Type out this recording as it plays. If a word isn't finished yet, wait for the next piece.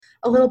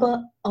A little bit.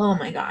 Oh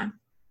my God.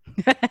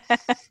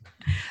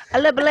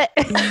 A little bit.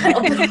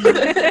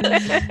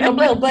 A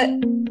little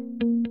bit.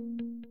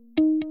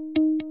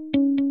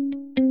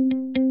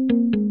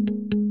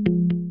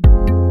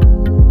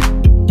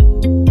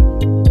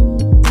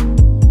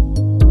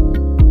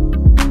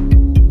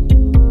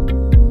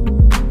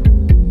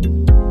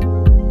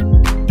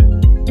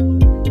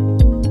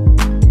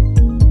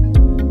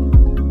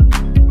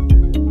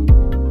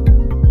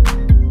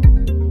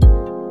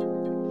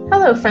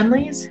 Hello,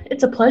 friendlies.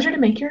 It's a pleasure to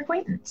make your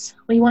acquaintance.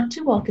 We want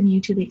to welcome you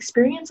to the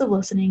experience of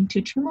listening to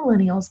two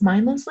millennials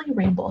mindlessly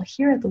ramble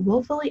here at the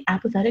Willfully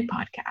Apathetic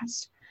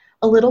Podcast.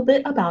 A little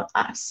bit about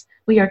us.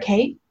 We are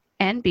Kate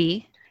And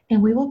B.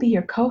 And we will be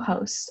your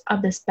co-hosts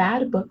of this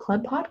Bad Book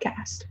Club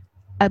podcast.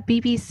 A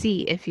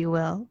BBC, if you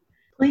will.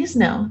 Please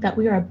know that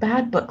we are a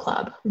bad book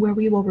club where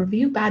we will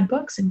review bad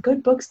books and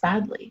good books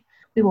badly.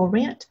 We will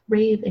rant,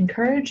 rave,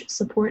 encourage,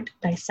 support,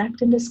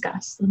 dissect, and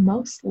discuss the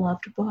most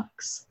loved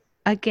books.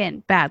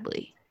 Again,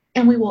 badly.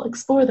 And we will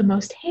explore the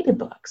most hated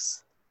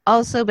books.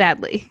 Also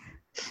badly.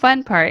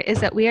 Fun part is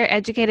that we are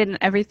educated in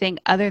everything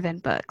other than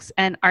books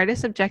and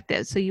artist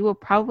objectives, so you will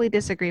probably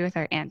disagree with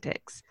our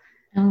antics.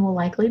 And we will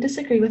likely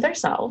disagree with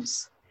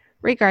ourselves.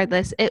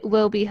 Regardless, it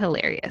will be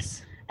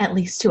hilarious. At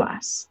least to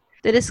us.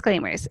 The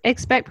disclaimers.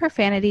 Expect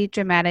profanity,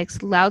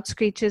 dramatics, loud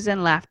screeches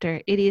and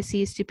laughter,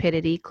 idiocy,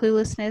 stupidity,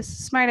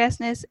 cluelessness,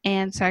 smartassness,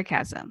 and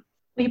sarcasm.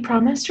 We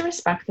promise to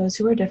respect those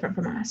who are different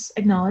from us,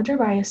 acknowledge our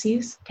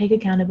biases, take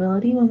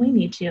accountability when we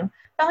need to,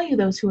 value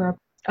those who are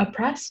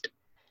oppressed,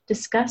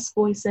 discuss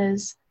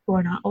voices who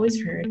are not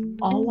always heard,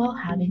 all while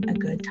having a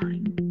good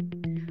time.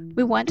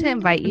 We want to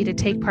invite you to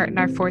take part in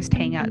our forced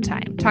hangout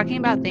time, talking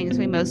about things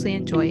we mostly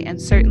enjoy and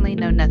certainly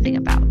know nothing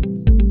about.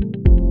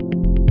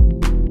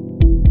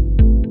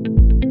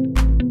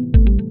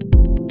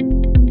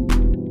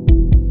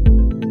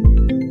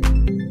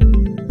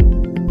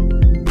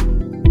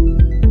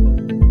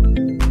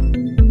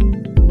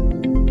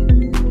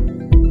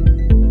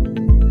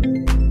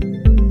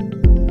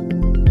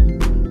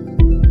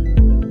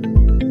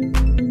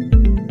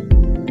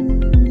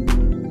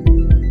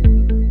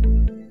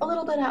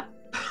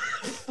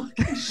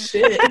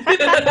 Shit.